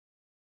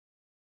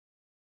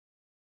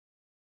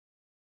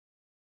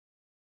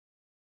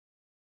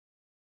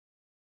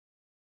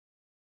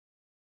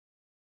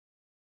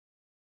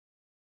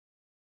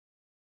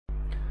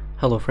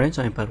Hello friends,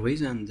 I'm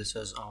Parvez and this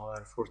is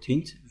our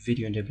 14th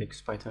video in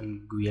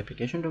wxPython GUI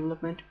Application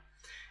Development.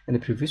 In the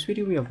previous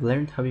video we have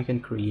learned how you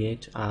can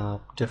create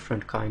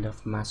different kind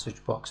of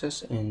message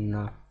boxes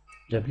in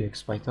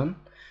wxPython.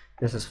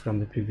 This is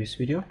from the previous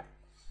video.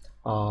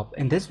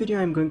 In this video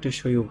I'm going to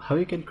show you how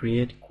you can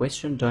create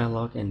question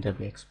dialog in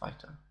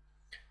wxPython.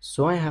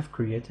 So I have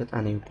created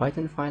a new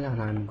Python file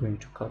and I'm going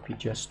to copy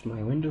just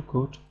my window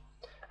code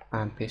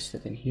and paste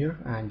it in here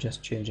and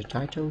just change the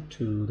title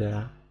to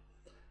the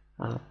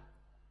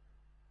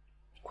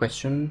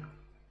question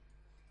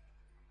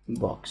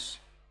box.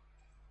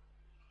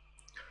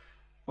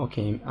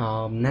 Okay,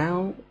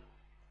 now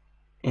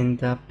in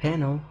the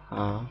panel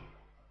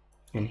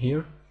in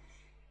here,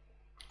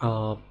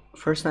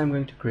 first I'm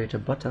going to create a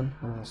button,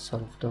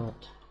 self.button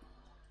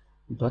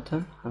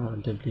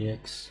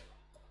wx.evt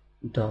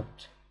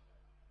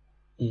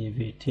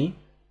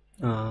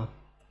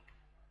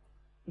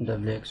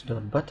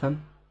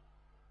wx.button.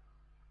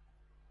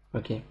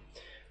 Okay,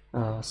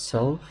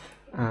 self,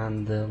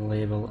 and the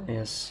label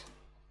is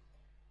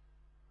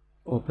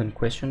open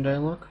question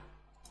dialog,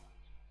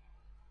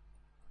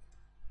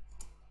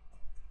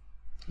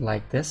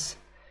 like this,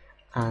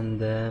 and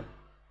the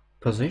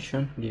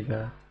position, give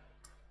a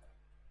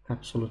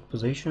absolute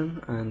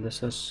position, and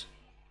this is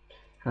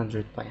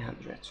 100 by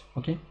 100.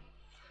 Okay,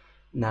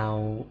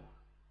 now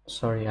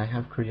sorry, I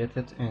have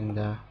created in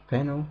the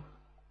panel,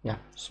 yeah.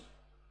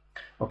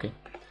 Okay,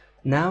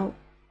 now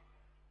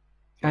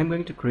I'm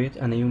going to create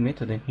a new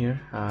method in here,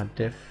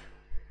 def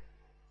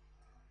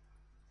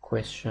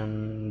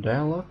question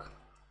dialog.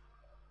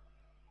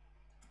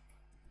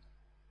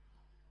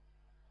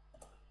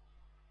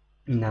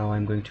 Now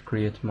I'm going to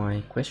create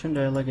my question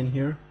dialog in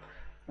here,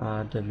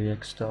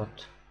 wx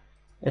dot.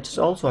 It's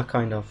also a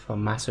kind of a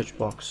message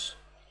box,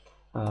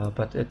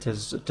 but it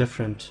is a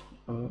different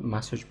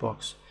message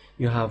box.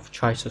 You have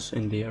choices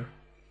in there.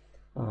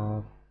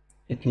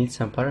 It needs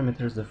some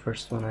parameters. The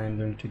first one, I'm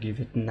going to give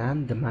it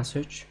none, the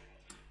message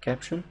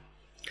caption.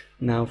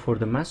 Now for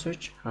the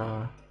message,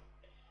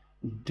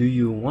 do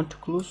you want to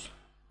close?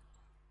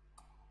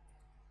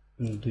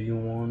 Do you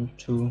want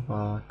to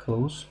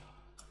close?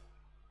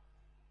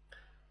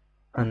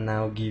 And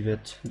now give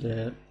it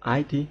the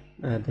ID,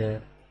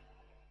 the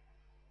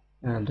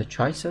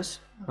choices,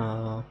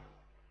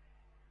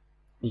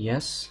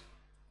 yes,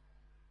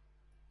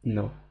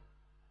 no,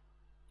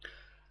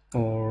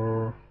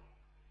 or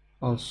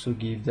also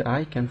give the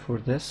icon for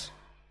this.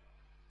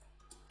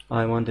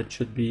 I want it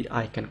should be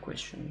icon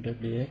question,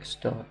 wx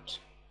dot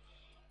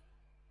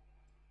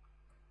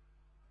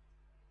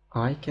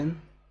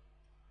icon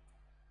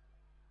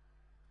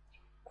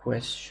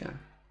question.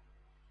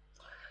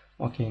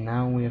 Okay,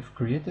 now we have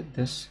created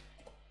this.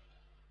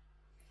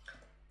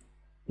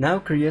 Now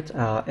create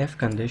a if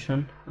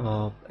condition.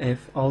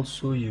 If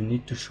also you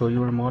need to show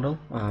your model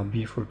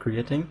before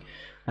creating.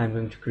 I'm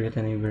going to create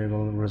a new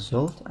variable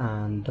result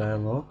and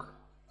dialog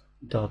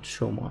dot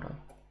show model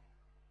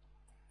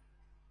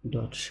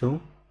dot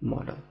show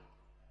model.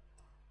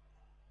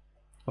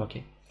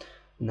 Okay,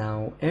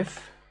 now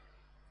if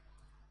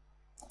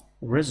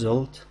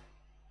result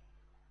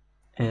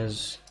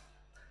is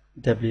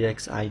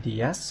wxid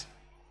yes,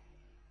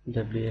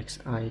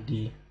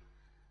 wxid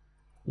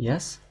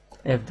yes.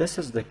 If this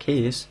is the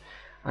case,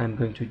 I'm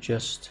going to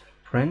just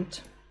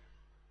print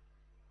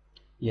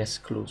yes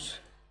close,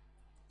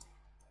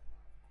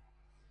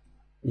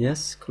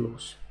 yes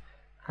close,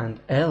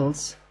 and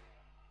else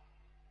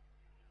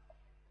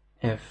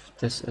if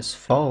this is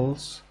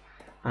false,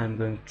 I'm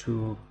going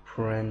to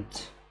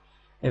print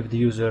if the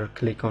user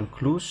click on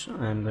close,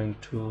 I'm going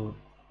to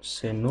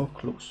say no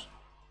close.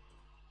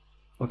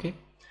 Okay,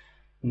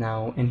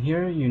 now in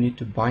here you need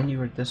to bind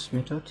your this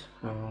method,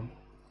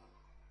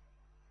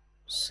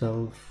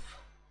 self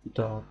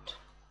dot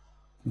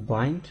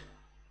bind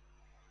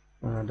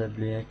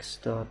wx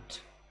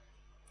dot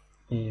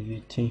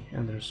evt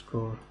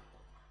underscore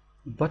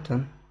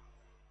button,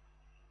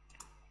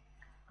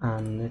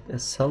 and it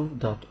is self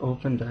dot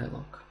open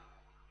dialog,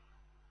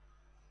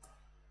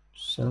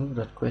 self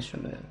dot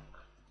question dialog.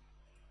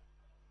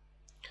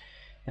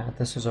 Yeah,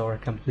 this is our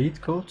complete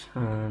code,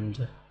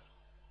 and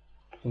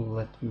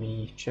let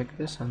me check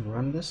this and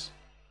run this.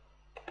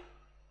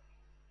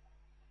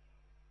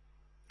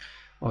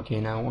 Okay,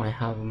 now I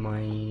have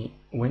my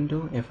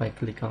window. If I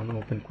click on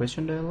open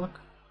question dialog,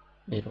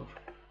 error.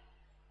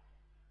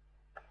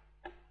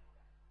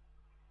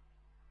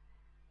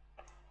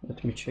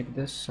 Let me check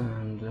this,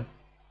 and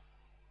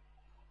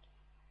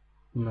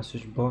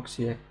message box,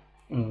 yeah,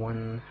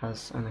 one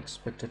has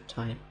unexpected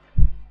type,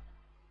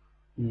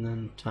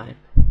 none type,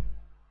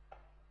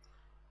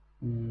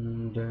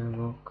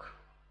 dialog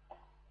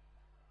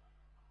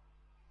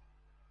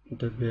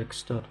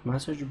wx dot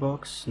message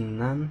box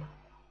none.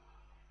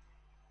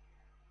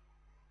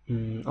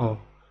 Oh,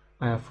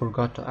 I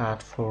forgot to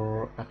add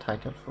for a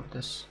title for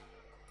this.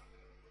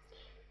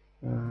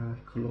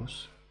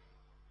 Close.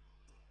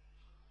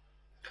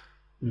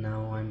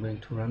 Now I'm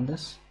going to run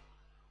this,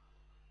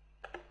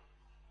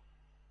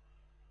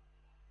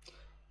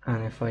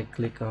 and if I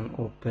click on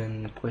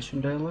open question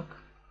dialog,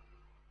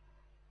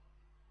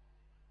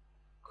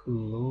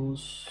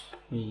 close.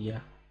 Yeah.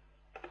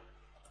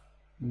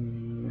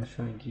 If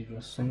I give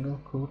a single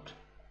quote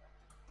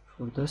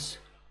for this,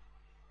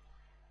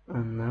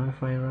 and now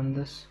if I run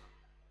this,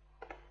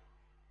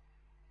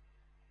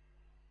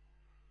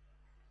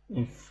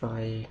 if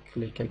I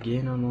click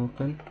again on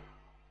open,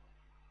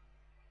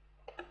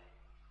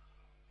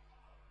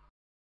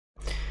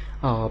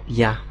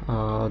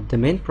 the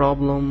main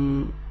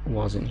problem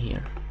was in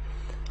here.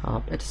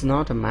 It is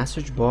not a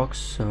message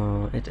box,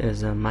 it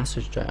is a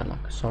message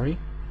dialog. Sorry,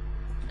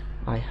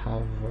 I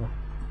have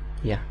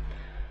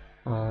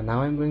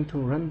now I'm going to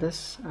run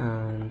this,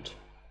 and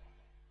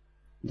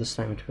this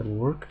time it will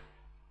work.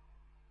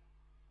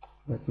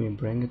 Let me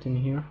bring it in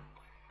here.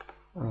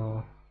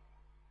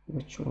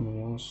 Which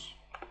one was?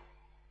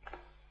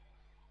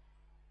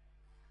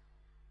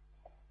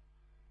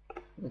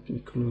 Let me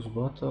close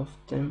both of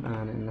them,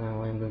 and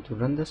now I'm going to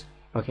run this.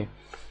 Okay,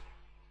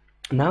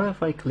 now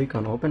if I click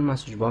on open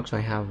message box, I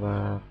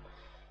have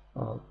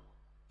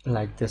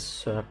like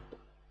this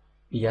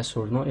yes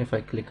or no. If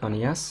I click on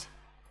yes,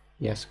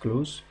 yes,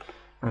 close,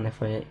 and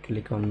if I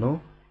click on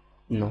no,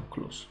 no,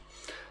 close.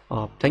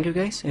 Thank you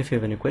guys. If you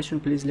have any question,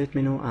 please let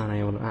me know, and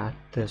I will add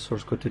the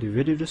source code to the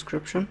video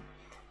description.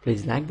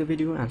 Please like the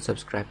video and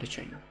subscribe to the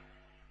channel.